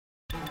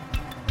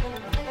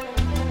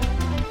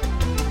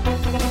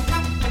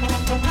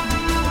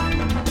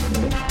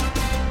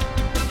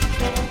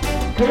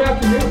Good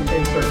afternoon,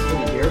 Insert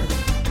City here.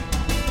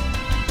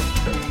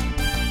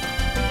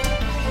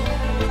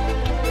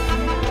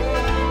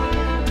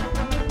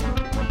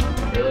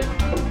 Really?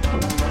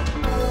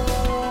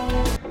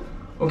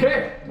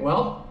 Okay,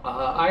 well,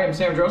 I am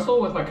Sam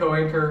Drossel with my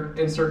co-anchor,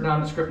 insert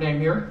nondescript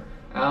name here.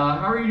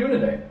 How are you doing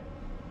today?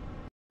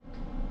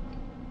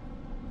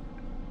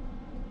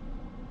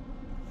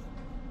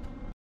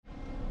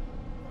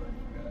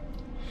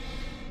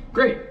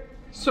 Great.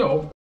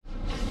 So,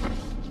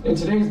 in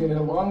today's meeting,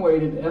 a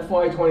long-awaited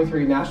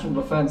FY23 National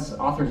Defense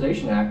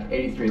Authorization Act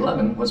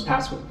 8311 was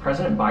passed with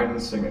President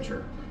Biden's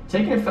signature.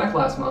 Taking effect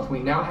last month, we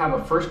now have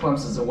a first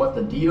glimpses of what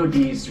the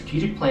DoD's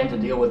strategic plan to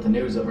deal with the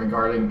news of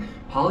regarding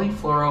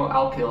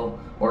polyfluoroalkyl,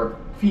 or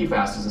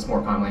PFAS as it's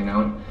more commonly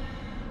known.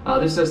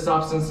 This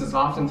substance is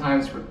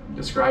oftentimes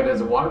described as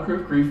a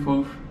waterproof,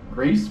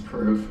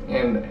 grease-proof,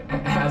 and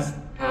as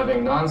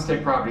having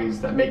non-stick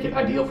properties that make it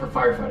ideal for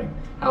firefighting.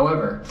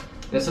 However,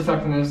 this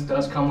effectiveness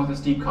does come with a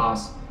steep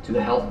cost to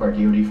the health of our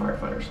DoD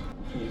firefighters.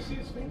 Can you see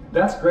his finger?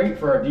 That's great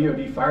for our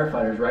DoD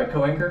firefighters, right,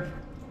 co-anchor?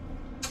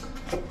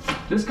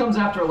 This comes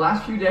after the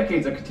last few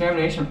decades of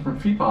contamination from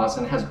PFAS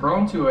and has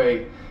grown to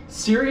a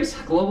serious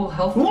global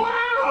health.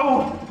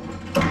 Wow!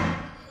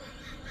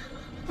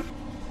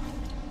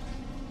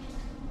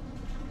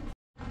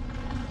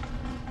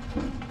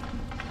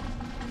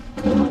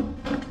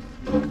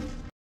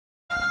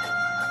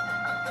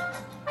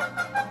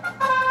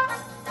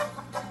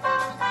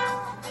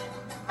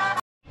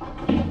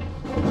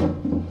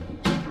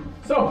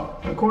 So,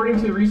 according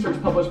to research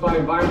published by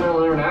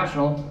Environmental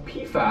International,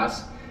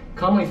 PFAS,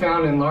 commonly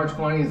found in large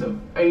quantities of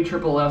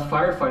AFFF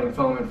firefighting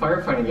foam and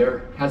firefighting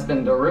gear, has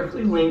been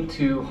directly linked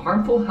to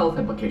harmful health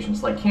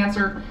implications like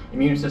cancer,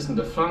 immune system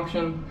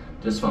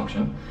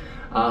dysfunction,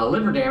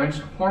 liver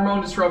damage,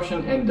 hormone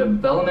disruption, and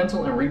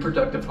developmental and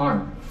reproductive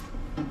harm.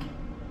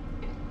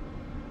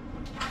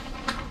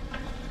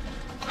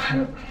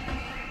 I'm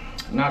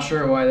not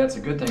sure why that's a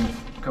good thing,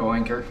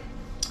 co-anchor.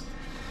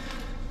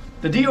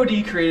 The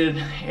DoD created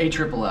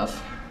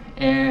AFFF,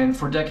 and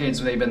for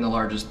decades they've been the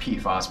largest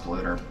PFAS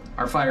polluter.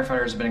 Our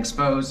firefighters have been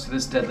exposed to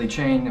this deadly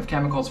chain of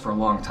chemicals for a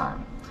long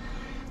time.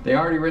 They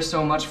already risk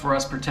so much for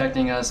us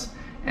protecting us,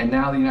 and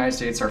now the United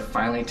States are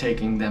finally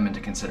taking them into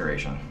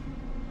consideration.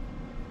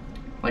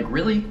 Like,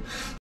 really?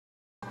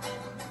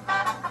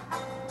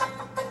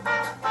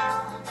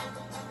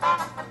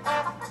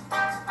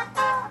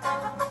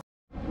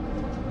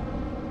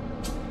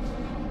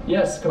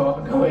 Yes,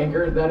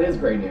 co-anchor, that is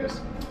great news.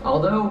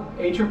 Although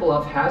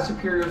AFFF has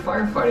superior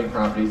firefighting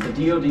properties, the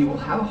DoD will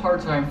have a hard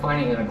time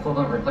finding an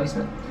equivalent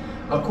replacement.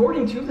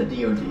 According to the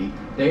DoD,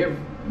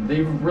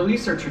 they've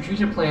released their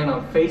strategic plan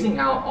on phasing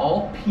out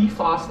all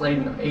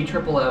PFAS-laden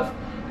AFFF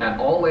at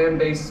all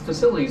land-based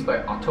facilities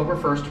by October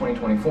 1st,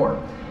 2024,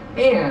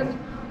 and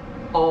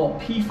all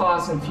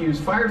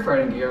PFAS-infused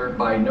firefighting gear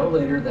by no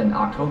later than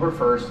October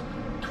 1st,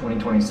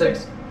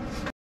 2026.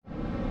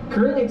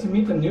 Currently, to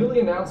meet the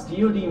newly announced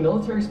DoD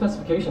military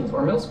specifications,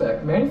 or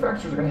mil-spec,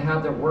 manufacturers are going to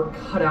have their work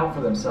cut out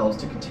for themselves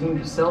to continue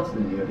to sell to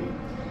the DoD.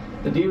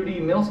 The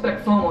DoD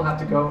mil-spec foam will have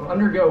to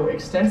undergo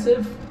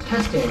extensive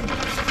testing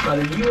by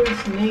the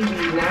U.S. Navy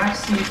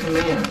NAVSEA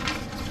Command.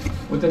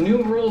 With the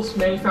new rules,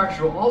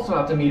 manufacturers will also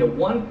have to meet a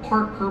 1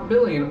 part per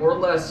billion or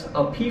less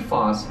of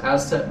PFAS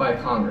as set by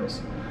Congress.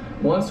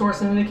 One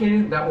source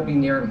indicated that will be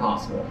near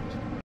impossible.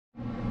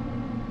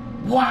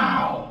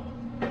 Wow!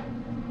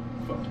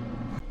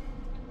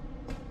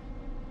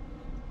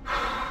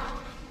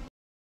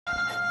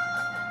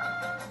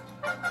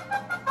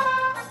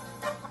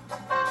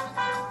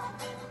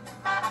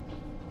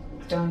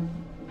 Done.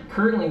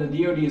 Currently, the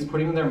DoD is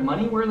putting their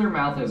money where their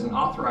mouth is and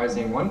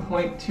authorizing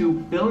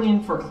 $1.2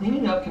 billion for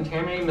cleaning up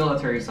contaminated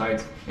military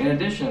sites. In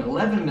addition,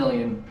 $11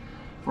 million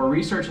for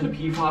research in the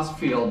PFAS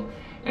field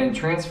and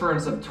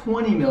transference of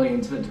 $20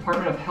 million to the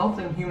Department of Health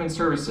and Human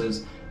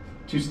Services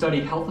to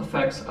study health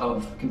effects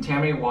of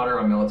contaminated water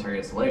on military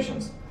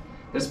installations.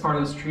 This part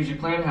of the strategic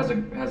plan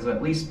has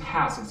at least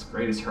passed its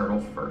greatest hurdle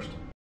first.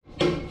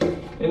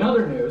 In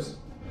other news,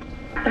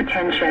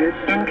 attention,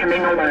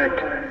 incoming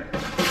alert.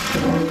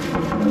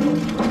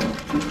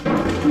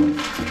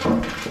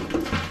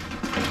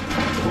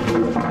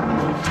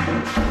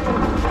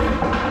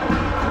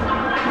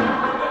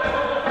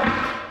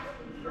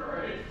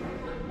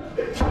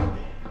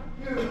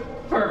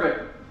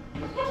 Perfect.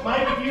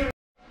 My computer.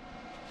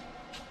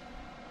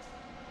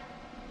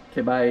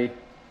 Okay, bye.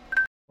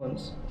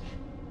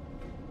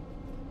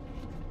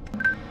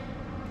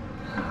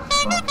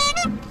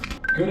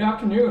 Good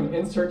afternoon.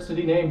 Insert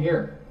city name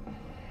here.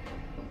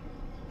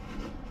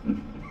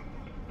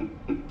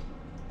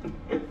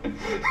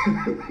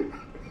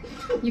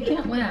 You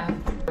can't laugh.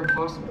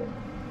 Impossible.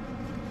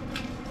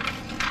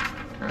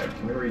 Alright,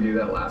 can we redo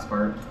that last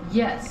part?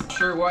 Yes.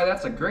 Sure, why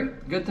that's a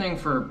good thing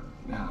for.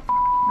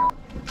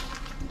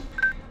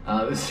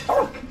 This.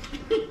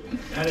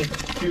 That is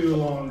too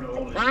long to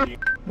hold it.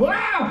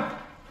 Wow!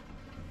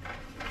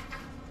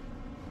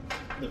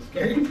 That's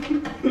scary.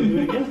 Do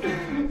it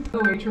again.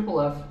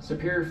 AFFF,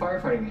 superior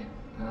firefighting.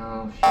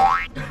 Oh,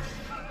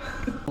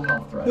 shit.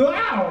 Health threat.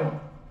 Wow!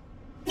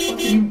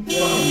 You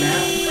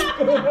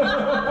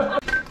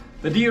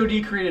The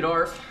DoD created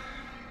ARF,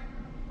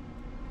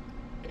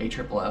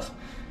 AFFF,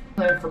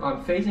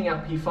 on phasing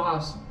out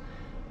PFAS.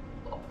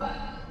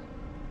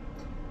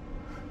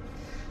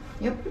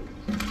 Yep.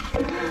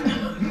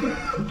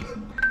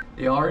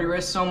 They already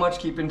risk so much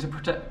keeping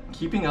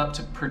up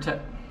to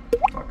protect.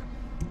 Fuck.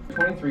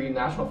 23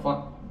 National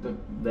Fund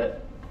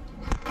that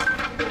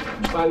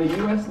by the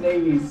U.S.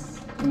 Navy's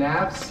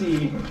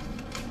NAVSEA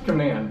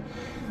command,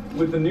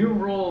 with the new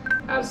rule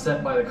as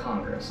set by the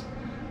Congress.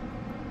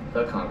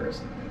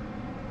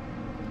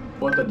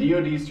 What the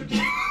DoD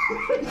strategic.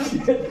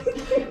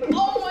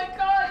 Oh my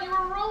god, you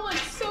were rolling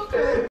so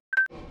good.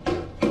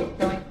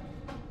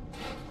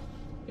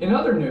 In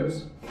other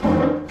news, a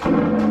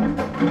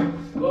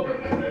little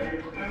bit.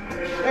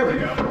 There we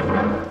go.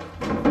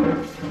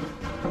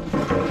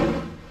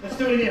 Let's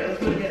do it again.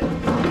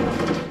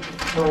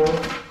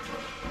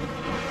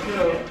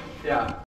 Yeah.